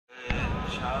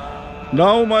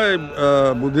Now my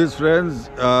Buddhist friends,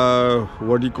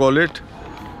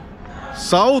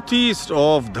 southeast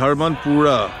of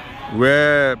Dharmanpura,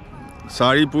 where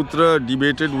Sariputra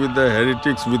debated with the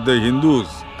heretics, with the Hindus,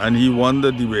 and he won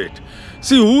the debate.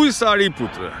 See, who is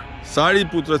Sariputra?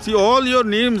 Sariputra. See, all your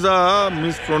names are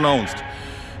mispronounced.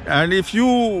 And if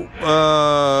you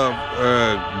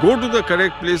go to the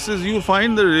correct places, you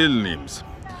find the real names.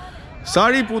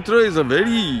 Sariputra is a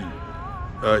very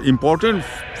important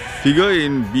figure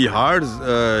in Bihar's,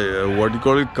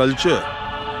 culture.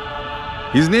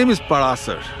 His name is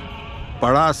Parasar.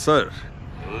 Parasar.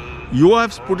 You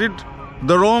have put it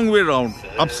the wrong way round,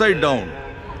 upside down.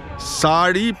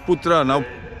 Sariputra. Now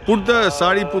put the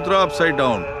Sariputra upside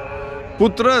down.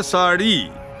 Putra Sari.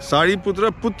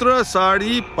 Sariputra. Putra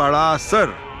Sari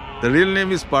Parasar. The real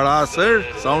name is Parasar.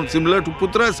 Sounds similar to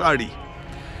Putra Sari.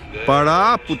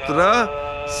 Para Putra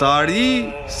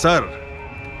Sari Sar.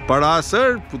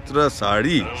 Parasar Putra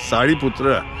Sari.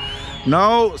 Sariputra.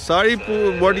 Now, southeast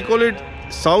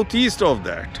of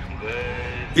that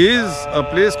is a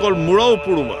place called Murau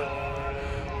Purwa.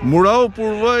 Murau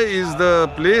Purwa is the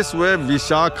place where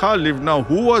Visakha lived. Now,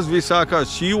 who was Visakha?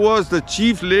 She was the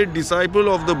chief late disciple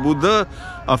of the Buddha,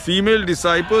 a female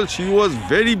disciple. She was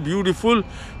very beautiful.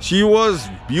 She was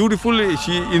beautiful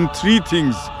in three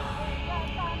things.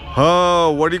 Her,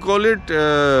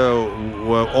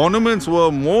 ornaments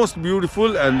were most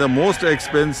beautiful and the most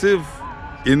expensive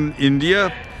in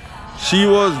India. She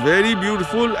was very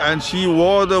beautiful and she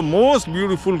wore the most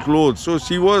beautiful clothes. So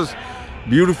she was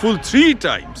beautiful 3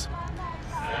 times.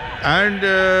 And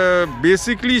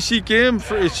basically she hailed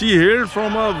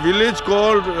from a village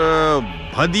called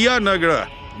Bhaddiya Nagara.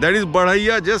 That is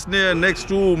Bhaddiya, just next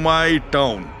to my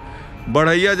town.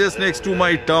 Bhaddiya, just next to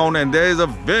my town, and there is a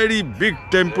very big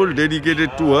temple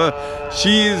dedicated to her.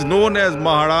 She is known as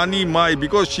Maharani Mai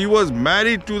because she was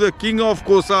married to the king of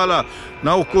Kosala.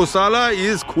 Now Kosala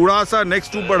is Khurasa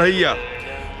next to Bhaddiya.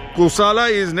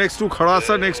 Kosala is next to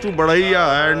Khurasa, next to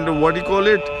Bhaddiya, and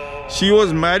she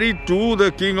was married to the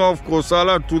king of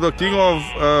Kosala, to the king of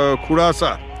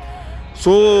Khurasa.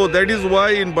 So that is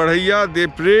why in Bhaddiya they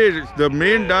pray, the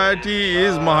main deity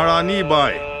is Maharani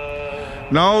Mai.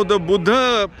 Now the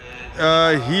Buddha,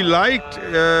 he liked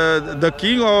the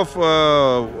king of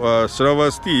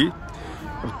Sravasti,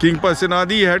 King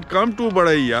Pasenadi had come to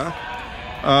Bhaddiya,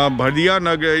 Bhaddiya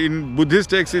Nagara. In Buddhist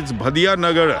texts it's Bhaddiya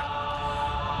Nagara.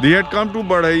 They had come to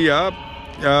Bhaddiya.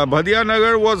 Bhaddiya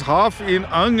Nagar was half in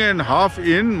Anga and half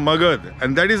in Magad,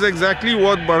 and that is exactly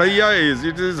what Bhaddiya is.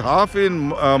 It is half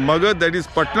in Magad, that is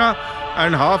Patna,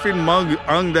 and half in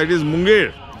Anga, that is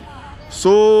Munger.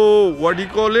 So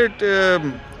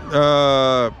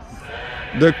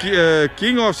the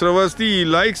king of Sravasti, he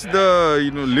likes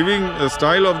the living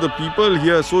style of the people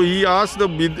here. So he asked the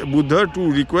Buddha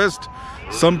to request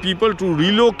some people to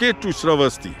relocate to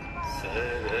Sravasti,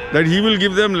 that he will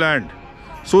give them land,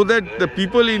 so that the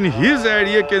people in his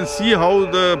area can see how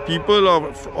the people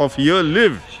of here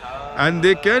live, and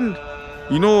they can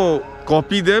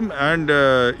copy them and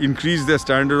increase their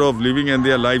standard of living and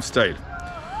their lifestyle.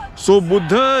 So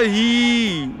Buddha,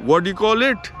 he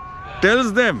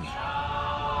tells them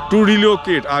to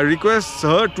relocate. I request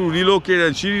her to relocate,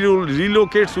 and she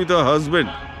relocates with her husband.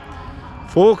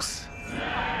 Folks,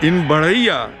 in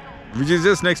Bhaddiya, which is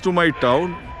just next to my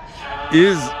town,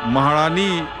 is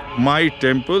Maharani Mai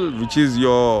temple, which is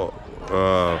your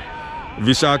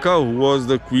Visakha, who was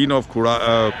the queen of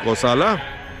Kosala.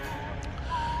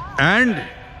 And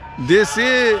they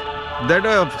say that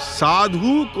a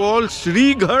sadhu called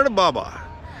Sri Ghar Baba.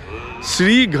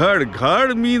 Sri Ghar.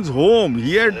 Ghar means home.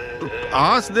 He had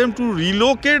asked them to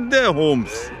relocate their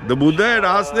homes. The Buddha had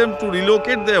asked them to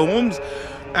relocate their homes,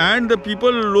 and the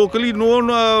people locally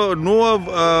know of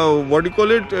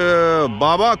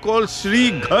Baba called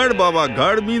Sri Ghar Baba.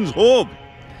 Ghar means home.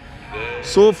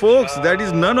 So folks, that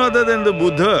is none other than the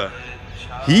Buddha.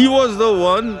 He was the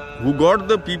one who got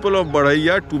the people of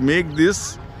Bhaddiya to make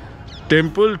this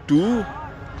temple to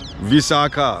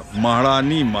Visakha,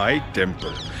 Maharani Mai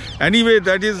temple. Anyway,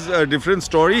 that is a different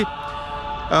story.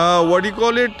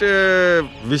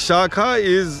 Visakha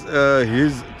is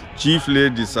his chief lay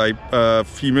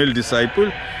female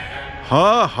disciple.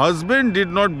 Her husband did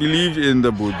not believe in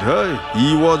the Buddha.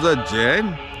 He was a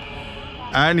Jain,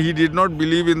 and he did not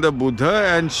believe in the Buddha,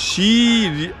 and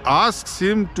she asks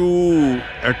him to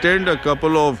attend a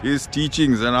couple of his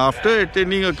teachings, and after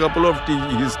attending a couple of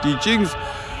his teachings,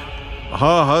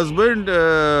 her husband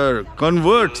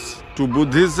converts to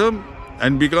Buddhism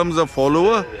and becomes a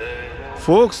follower.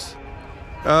 Folks,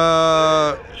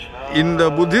 in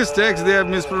the Buddhist text they have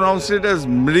mispronounced it as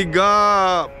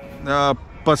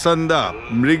Pasanda.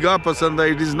 Mriga Pasanda.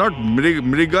 It is not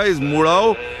Mriga is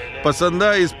Murau.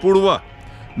 Pasanda is Purwa.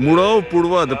 Murau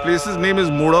Purwa. The place's name is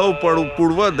Murau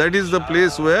Purwa. That is the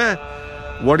place where,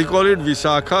 what do you call it,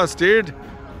 Visakha stayed.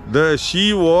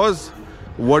 She was,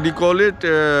 what do you call it,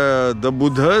 the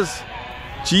Buddha's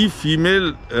chief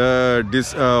female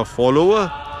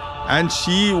follower, and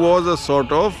she was a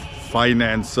sort of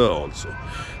financer also.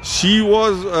 She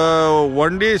was,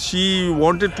 one day she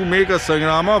wanted to make a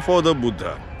sanghramma for the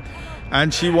Buddha.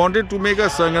 And she wanted to make a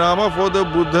sanghramma for the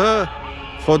Buddha.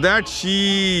 For that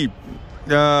she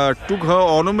took her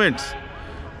ornaments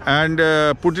and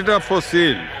put it up for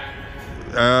sale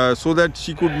so that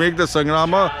she could make the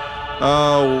sanghramma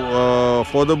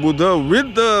for the Buddha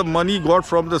with the money got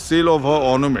from the sale of her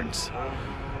ornaments.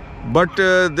 But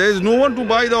there is no one to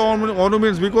buy the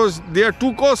ornaments because they are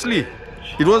too costly.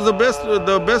 It was the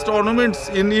best ornaments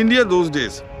in India those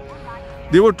days.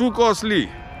 They were too costly.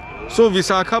 So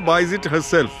Visakha buys it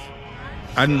herself.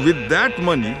 And with that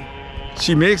money,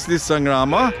 she makes this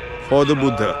sanghramma for the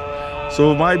Buddha.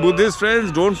 So my Buddhist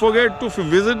friends, don't forget to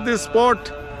visit this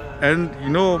spot and,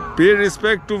 pay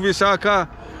respect to Visakha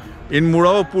in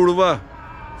Murau Purwa.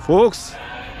 Folks,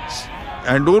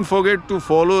 and don't forget to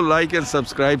follow, like and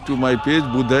subscribe to my page,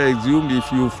 Buddha Exhumed,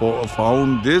 if you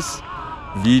found this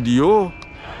video,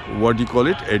 what do you call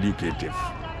it, educative.